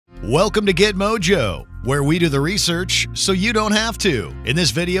Welcome to GetMojo, where we do the research so you don't have to. In this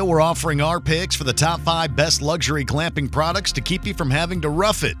video, we're offering our picks for the top 5 best luxury glamping products to keep you from having to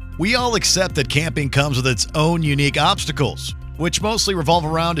rough it. We all accept that camping comes with its own unique obstacles, which mostly revolve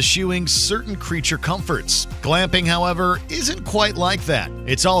around eschewing certain creature comforts. Glamping, however, isn't quite like that.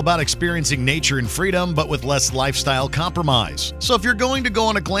 It's all about experiencing nature and freedom, but with less lifestyle compromise. So if you're going to go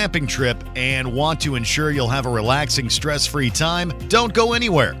on a glamping trip and want to ensure you'll have a relaxing, stress-free time, don't go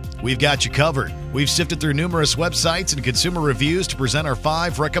anywhere. We've got you covered. We've sifted through numerous websites and consumer reviews to present our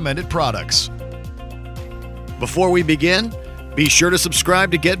 5 recommended products. Before we begin, be sure to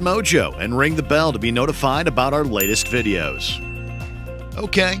subscribe to GetMojo and ring the bell to be notified about our latest videos.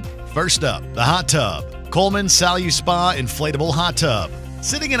 Okay, first up, the hot tub. Coleman Salu Spa Inflatable Hot Tub.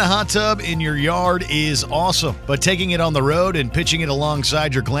 Sitting in a hot tub in your yard is awesome, but taking it on the road and pitching it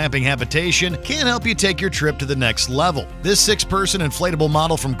alongside your glamping habitation can help you take your trip to the next level. This 6-person inflatable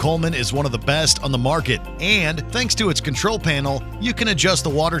model from Coleman is one of the best on the market, and thanks to its control panel, you can adjust the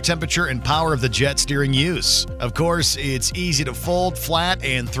water temperature and power of the jet steering use. Of course, it's easy to fold flat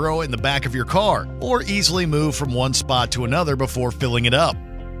and throw it in the back of your car, or easily move from one spot to another before filling it up.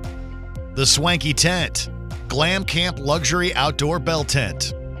 The Swanky Tent. Glam Camp Luxury Outdoor Bell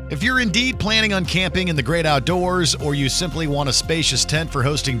Tent. If you're indeed planning on camping in the great outdoors, or you simply want a spacious tent for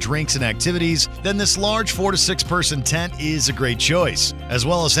hosting drinks and activities, then this large 4 to 6 person tent is a great choice. As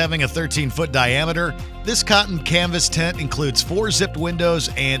well as having a 13-foot diameter, this cotton canvas tent includes 4 zipped windows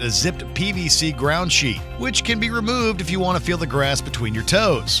and a zipped PVC ground sheet, which can be removed if you want to feel the grass between your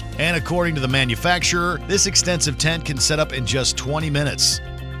toes. And according to the manufacturer, this extensive tent can set up in just 20 minutes.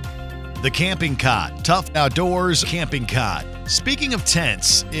 The Camping Cot. Tough Outdoors Camping Cot. Speaking of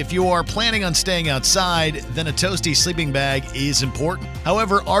tents, if you are planning on staying outside, then a toasty sleeping bag is important.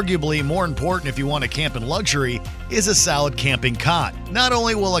 However, arguably more important if you want to camp in luxury is a solid camping cot. Not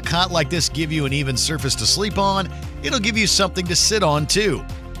only will a cot like this give you an even surface to sleep on, it'll give you something to sit on too.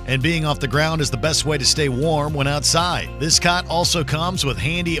 And being off the ground is the best way to stay warm when outside. This cot also comes with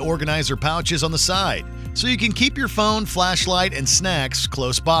handy organizer pouches on the side, so you can keep your phone, flashlight, and snacks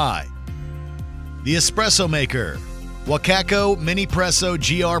close by. The Espresso Maker. Wakako Mini Presso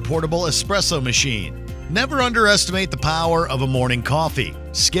GR Portable Espresso Machine. Never underestimate the power of a morning coffee.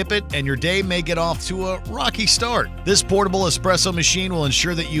 Skip it and your day may get off to a rocky start. This portable espresso machine will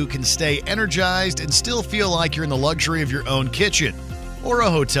ensure that you can stay energized and still feel like you're in the luxury of your own kitchen or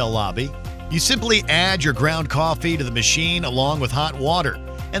a hotel lobby. You simply add your ground coffee to the machine along with hot water,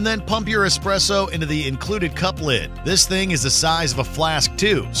 and then pump your espresso into the included cup lid. This thing is the size of a flask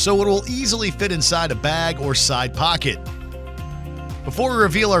too, so it will easily fit inside a bag or side pocket. Before we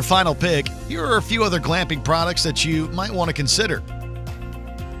reveal our final pick, here are a few other glamping products that you might want to consider.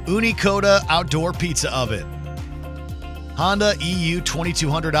 Unikoda Outdoor Pizza Oven. Honda EU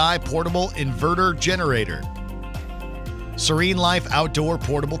 2200i Portable Inverter Generator. Serene Life Outdoor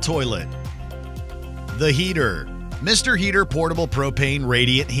Portable Toilet. The Heater. Mr. Heater Portable Propane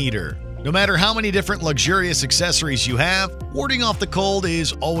Radiant Heater. No matter how many different luxurious accessories you have, warding off the cold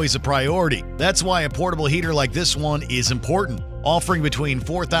is always a priority. That's why a portable heater like this one is important. Offering between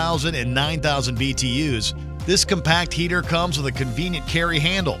 4,000 and 9,000 BTUs, this compact heater comes with a convenient carry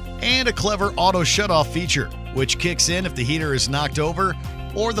handle and a clever auto shutoff feature, which kicks in if the heater is knocked over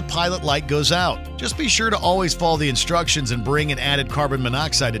or the pilot light goes out. Just be sure to always follow the instructions and bring an added carbon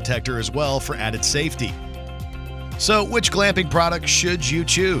monoxide detector as well for added safety. So, which glamping product should you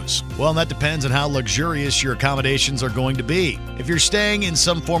choose? Well, that depends on how luxurious your accommodations are going to be. If you're staying in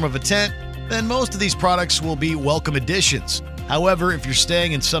some form of a tent, then most of these products will be welcome additions. However, if you're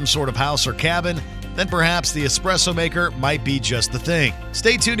staying in some sort of house or cabin, then perhaps the Espresso Maker might be just the thing.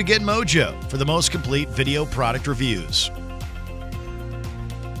 Stay tuned to GetMojo for the most complete video product reviews.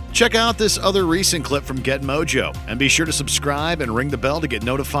 Check out this other recent clip from GetMojo, and be sure to subscribe and ring the bell to get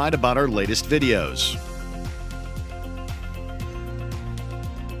notified about our latest videos.